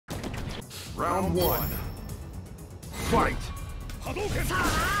Round one. Fight! Hadouken!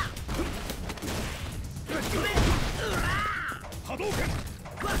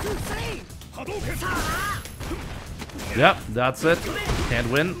 Yep, that's it. Can't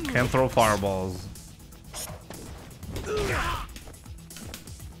win, can't throw fireballs.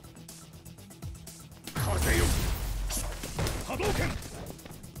 Hadouken!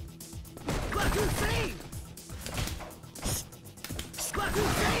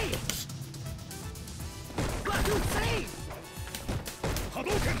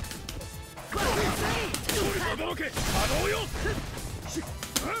 Hadouken!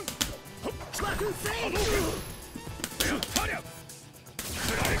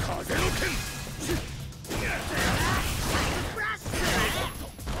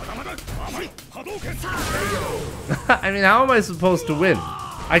 I mean, how am I supposed to win?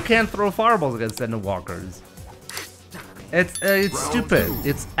 I can't throw fireballs against Endwalkers. It's stupid.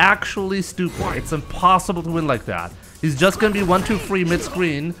 It's actually stupid. It's impossible to win like that. He's just gonna be 1, 2, 3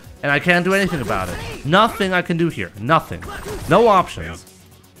 mid-screen, and I can't do anything about it. Nothing I can do here. Nothing. No options.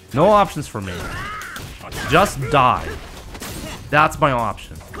 No options for me. Just die. That's my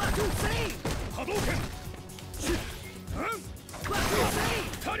option.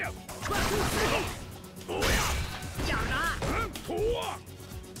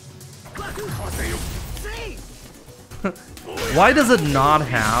 Why does it not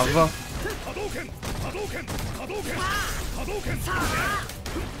have...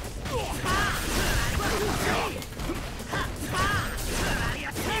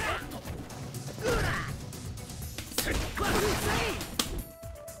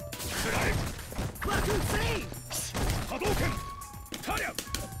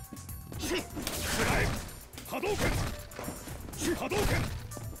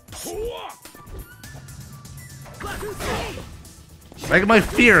 Like, my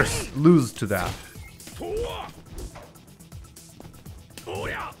fears lose to that.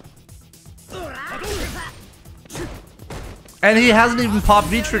 And he hasn't even popped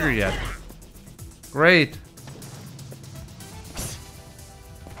V-Trigger yet. Great.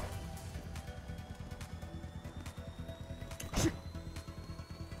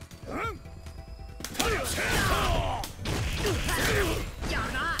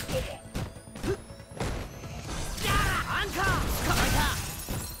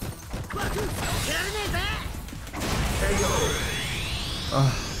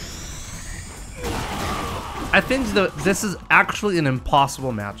 I think this is actually an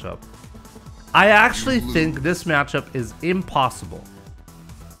impossible matchup. I actually think this matchup is impossible.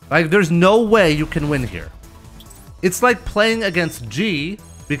 Like, there's no way you can win here. It's like playing against G,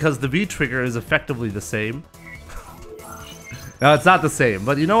 because the V-Trigger is effectively the same. No, it's not the same,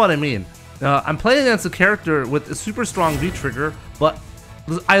 but you know what I mean. I'm playing against a character with a super strong V-Trigger, but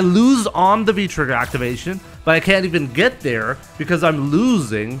I lose on the V-Trigger activation, but I can't even get there because I'm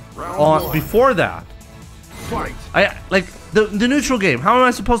losing on before that. I like the neutral game. How am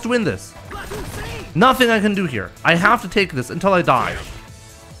I supposed to win this? Nothing I can do here. I have to take this until I die.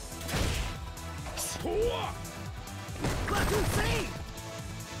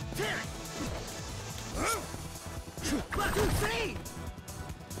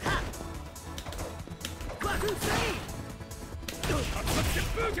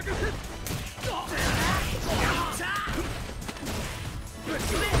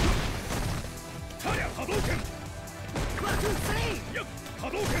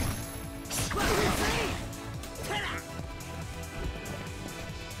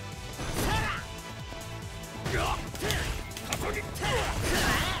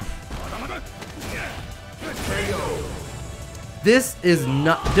 This is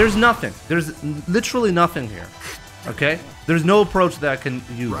not. There's nothing. There's literally nothing here. Okay? There's no approach that I can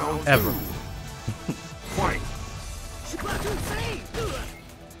use ever. Fight!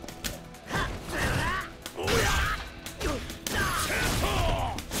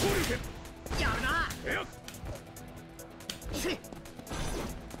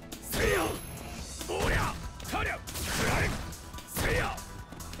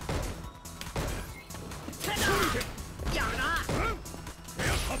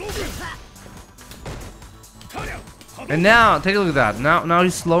 And now, take a look at that. Now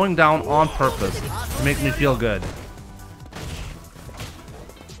he's slowing down on purpose to make me feel good.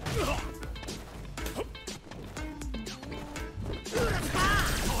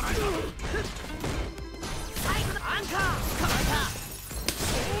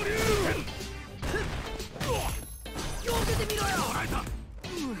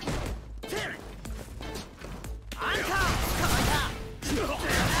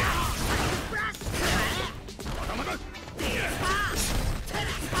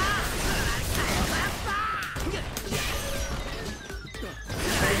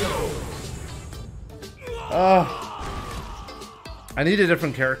 I need a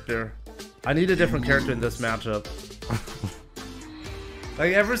different character. I need a different character in this matchup.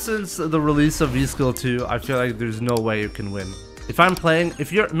 Like, ever since the release of V-Skill 2, I feel like there's no way you can win. If I'm playing,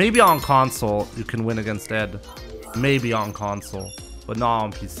 if you're, maybe on console, you can win against Ed. Maybe on console, but not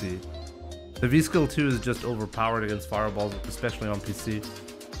on PC. The V-Skill 2 is just overpowered against fireballs, especially on PC.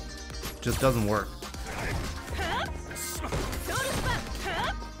 Just doesn't work.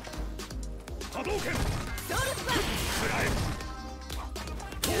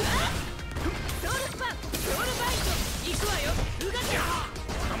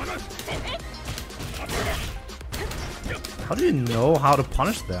 How do you know how to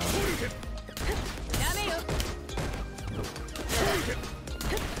punish that?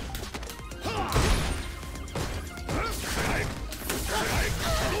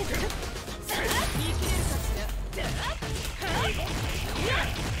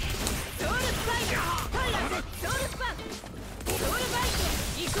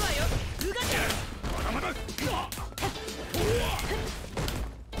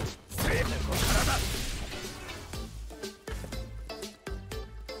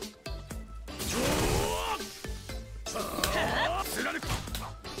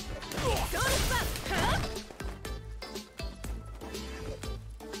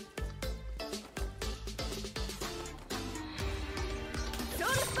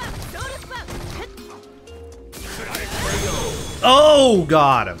 Oh,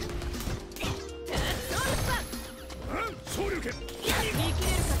 got him.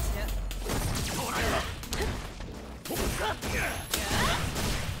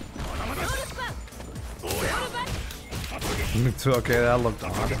 Okay, that looked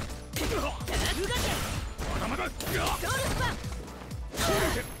odd.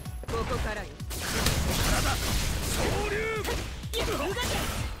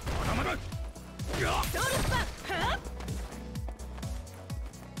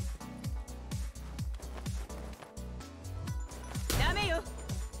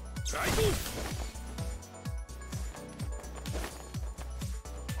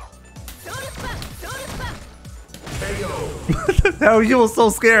 No, he was so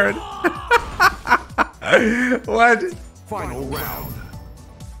scared. What? Final round.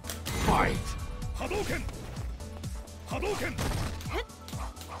 Fight. Hadouken! Hadouken!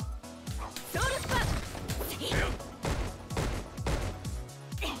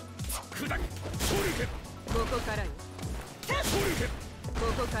 Kudak! Shoryuken!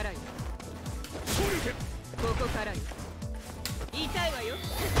 Shoryuken! Shoryuken!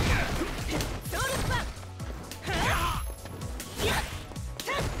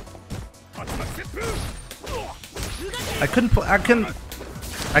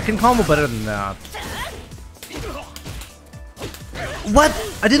 I can combo better than that. What?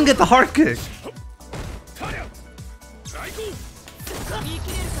 I didn't get the hard kick.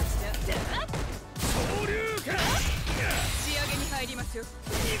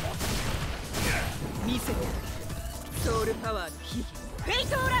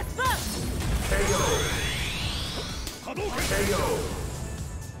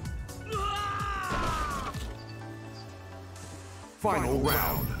 Final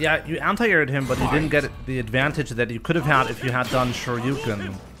round. Yeah, you anti-aired him, but you didn't get the advantage that you could have had if you had done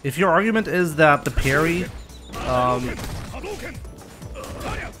Shoryuken. If your argument is that the parry,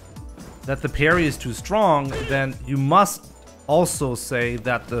 is too strong, then you must also say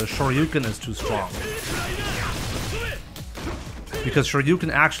that the Shoryuken is too strong. Because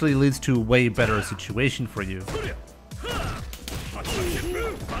Shoryuken actually leads to a way better situation for you.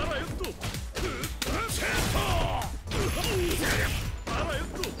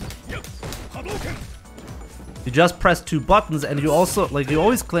 You just press 2 buttons, and you also, like, you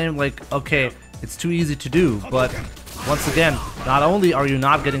always claim, like, okay, it's too easy to do, but once again, not only are you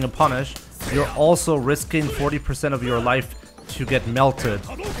not getting a punish, you're also risking 40% of your life to get melted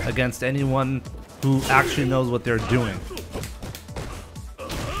against anyone who actually knows what they're doing.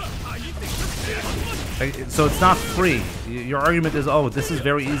 Like, so it's not free. Your argument is, oh, this is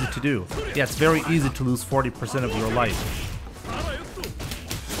very easy to do. Yeah, it's very easy to lose 40% of your life.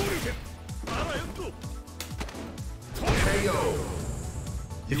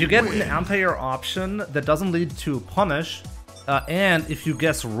 If you get an anti-air option that doesn't lead to a punish, and if you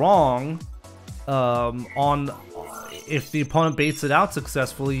guess wrong if the opponent baits it out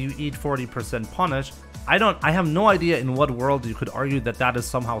successfully, you eat 40% punish. I have no idea in what world you could argue that that is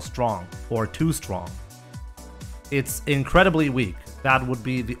somehow strong or too strong. It's incredibly weak. That would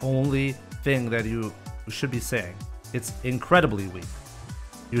be the only thing that you should be saying. It's incredibly weak.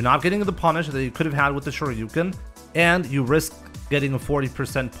 You're not getting the punish that you could have had with the Shoryuken, and you risk getting a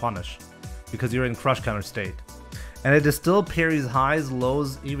 40% punish. because you're in crush counter state. And it still parries highs,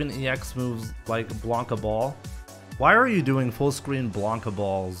 lows, even EX moves like Blanca Ball. Why are you doing full screen Blanca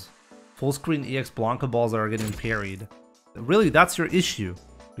Balls? Full screen EX Blanca Balls that are getting parried. Really, that's your issue.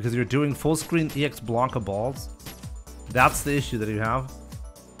 Because you're doing full screen EX Blanca Balls. That's the issue that you have.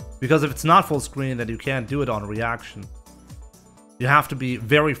 Because if it's not full screen, then you can't do it on reaction. You have to be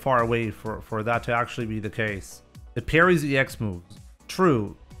very far away for that to actually be the case. It parries EX moves.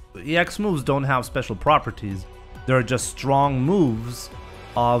 True, EX moves don't have special properties. They're just strong moves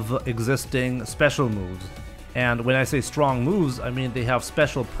of existing special moves. And when I say strong moves, I mean they have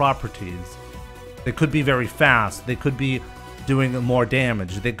special properties. They could be very fast. They could be doing more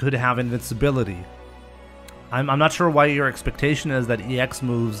damage. They could have invincibility. I'm not sure why your expectation is that EX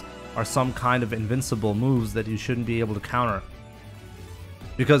moves are some kind of invincible moves that you shouldn't be able to counter.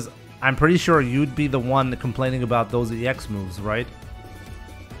 Because I'm pretty sure you'd be the one complaining about those EX moves, right?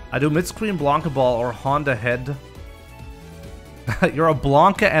 I do mid-screen Blanca Ball or Honda Head. You're a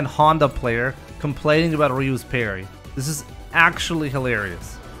Blanca and Honda player complaining about Ryu's parry. This is actually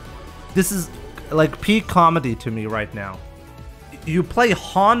hilarious. This is like peak comedy to me right now. You play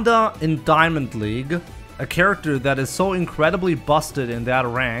Honda in Diamond League, a character that is so incredibly busted in that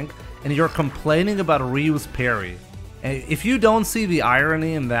rank, and you're complaining about Ryu's parry. And if you don't see the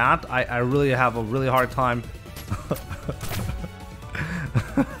irony in that, I really have a really hard time.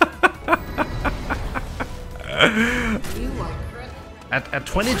 At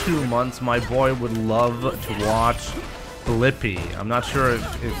 22 months, my boy would love to watch Blippi. I'm not sure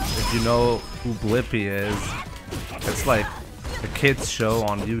if you know who Blippi is. It's like a kids show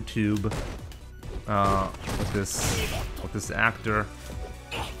on YouTube with this actor.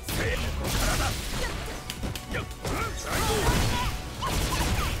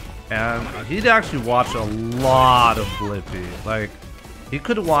 And he'd actually watch a lot of Blippi. Like, he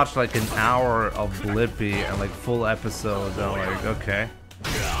could watch like an hour of Blippi and like full episodes, and I'm like, okay.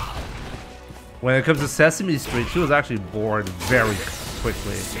 When it comes to Sesame Street, he was actually bored very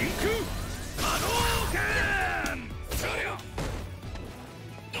quickly.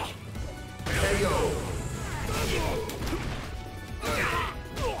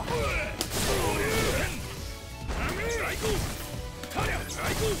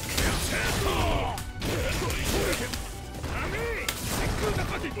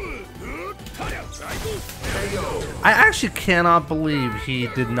 I actually cannot believe he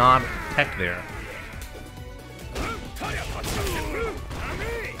did not tech there.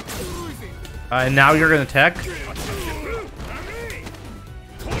 And now you're gonna tech?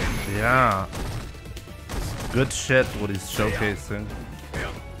 Yeah. Good shit what he's showcasing.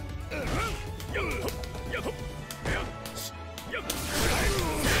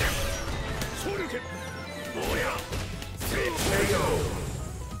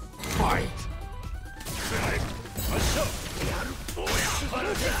 Fight!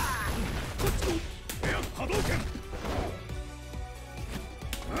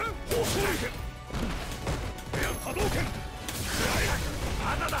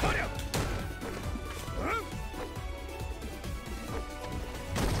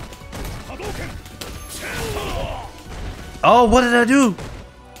 Oh, what did I do?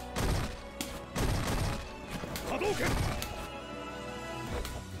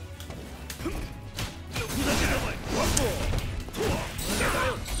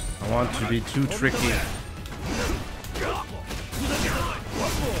 I want to be too tricky.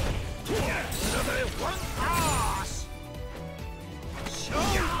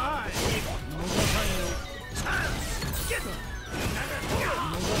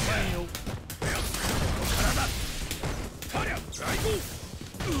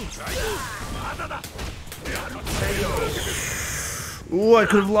 Ooh, I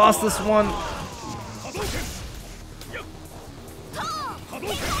could have lost this one.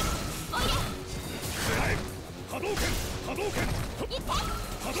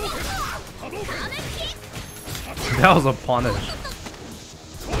 That was a punish.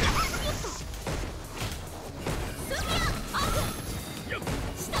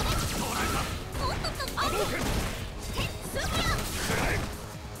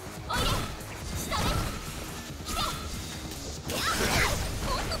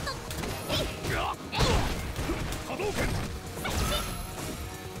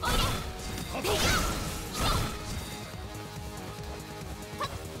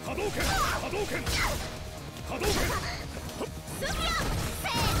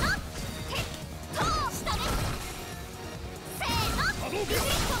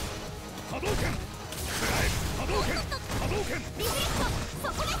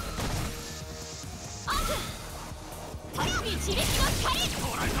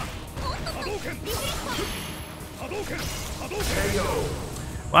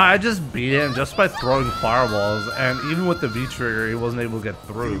 Well, I just beat him just by throwing fireballs, and even with the V-Trigger, he wasn't able to get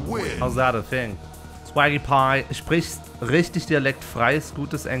through. How's that a thing? Swaggy Pie, sprichst richtig dialektfreies,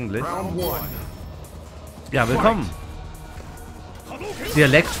 gutes Englisch. Ja, willkommen.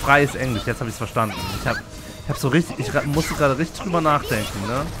 Dialektfreies Englisch, jetzt habe ich es verstanden. Ich hab so richtig, ich musste gerade richtig drüber nachdenken,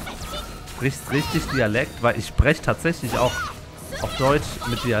 ne? Sprichst richtig Dialekt, weil ich spreche tatsächlich auch auf Deutsch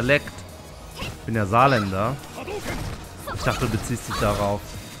mit Dialekt. Ich bin ja Saarländer. Ich dachte, du beziehst dich darauf.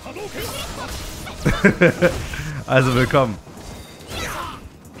 Also willkommen.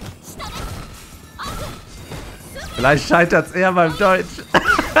 Vielleicht scheitert es eher beim Deutsch.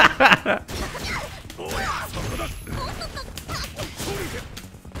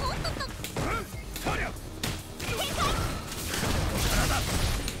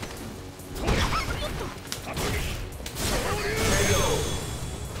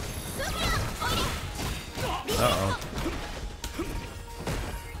 Uh-oh.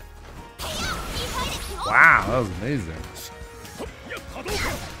 Wow, that was amazing.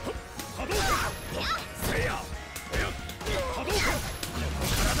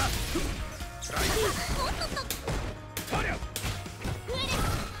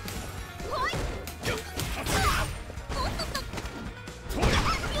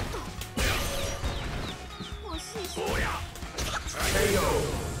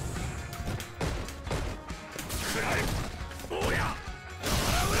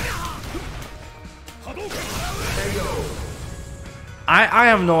 I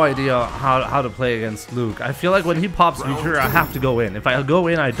have no idea how to play against Luke. I feel like when he pops Lucia, I have to go in. If I go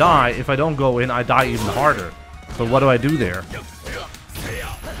in, I die. If I don't go in, I die even harder. So what do I do there?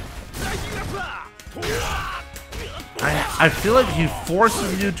 I feel like he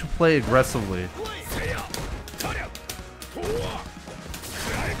forces you to play aggressively.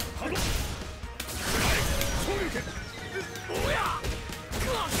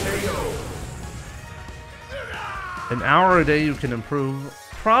 An hour a day you can improve,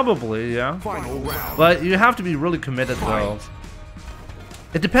 probably, yeah. But you have to be really committed though.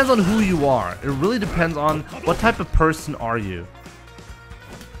 It depends on who you are. It really depends on what type of person are you.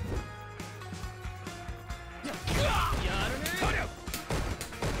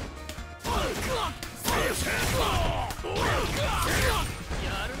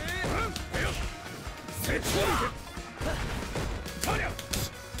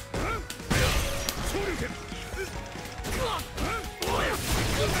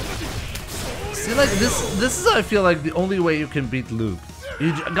 See, like this is, I feel like, the only way you can beat Luke.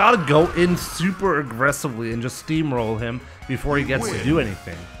 You gotta go in super aggressively and just steamroll him before he gets to do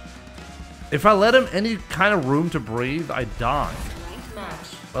anything. If I let him any kind of room to breathe, I die.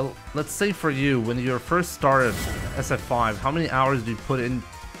 Well, let's say for you, when you first started SF5, how many hours did you put in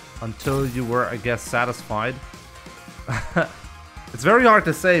until you were, I guess, satisfied? It's very hard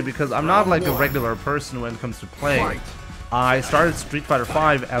to say because I'm not like a regular person when it comes to playing. I started Street Fighter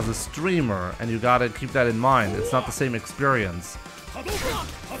V as a streamer, and you gotta keep that in mind. It's not the same experience.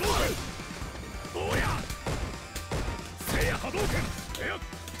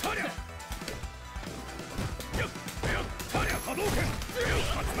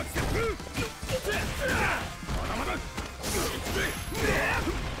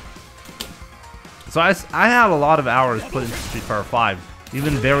 So I had a lot of hours put into Street Fighter V,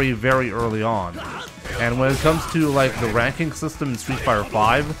 even very, very early on. And when it comes to like the ranking system in Street Fighter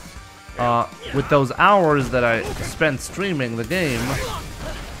V, with those hours that I spent streaming the game,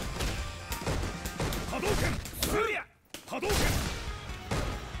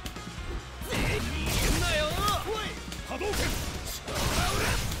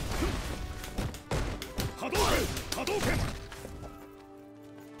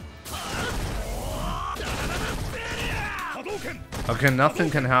 okay,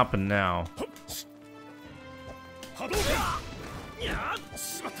 nothing can happen now.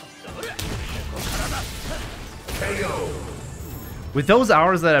 With those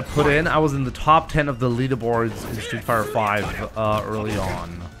hours that I put in, I was in the top 10 of the leaderboards in Street Fighter V early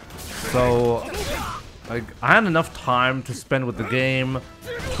on. So, like, I had enough time to spend with the game.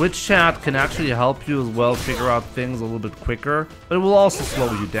 Twitch chat can actually help you as well figure out things a little bit quicker, but it will also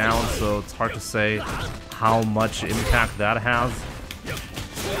slow you down, so it's hard to say how much impact that has.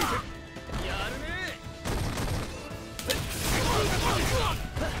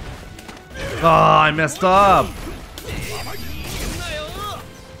 Oh, I messed up!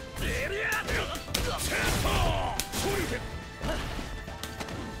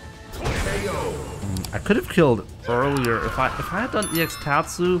 I could have killed earlier if I had done EX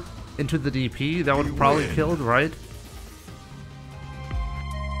Tatsu into the DP. That would have probably killed, right?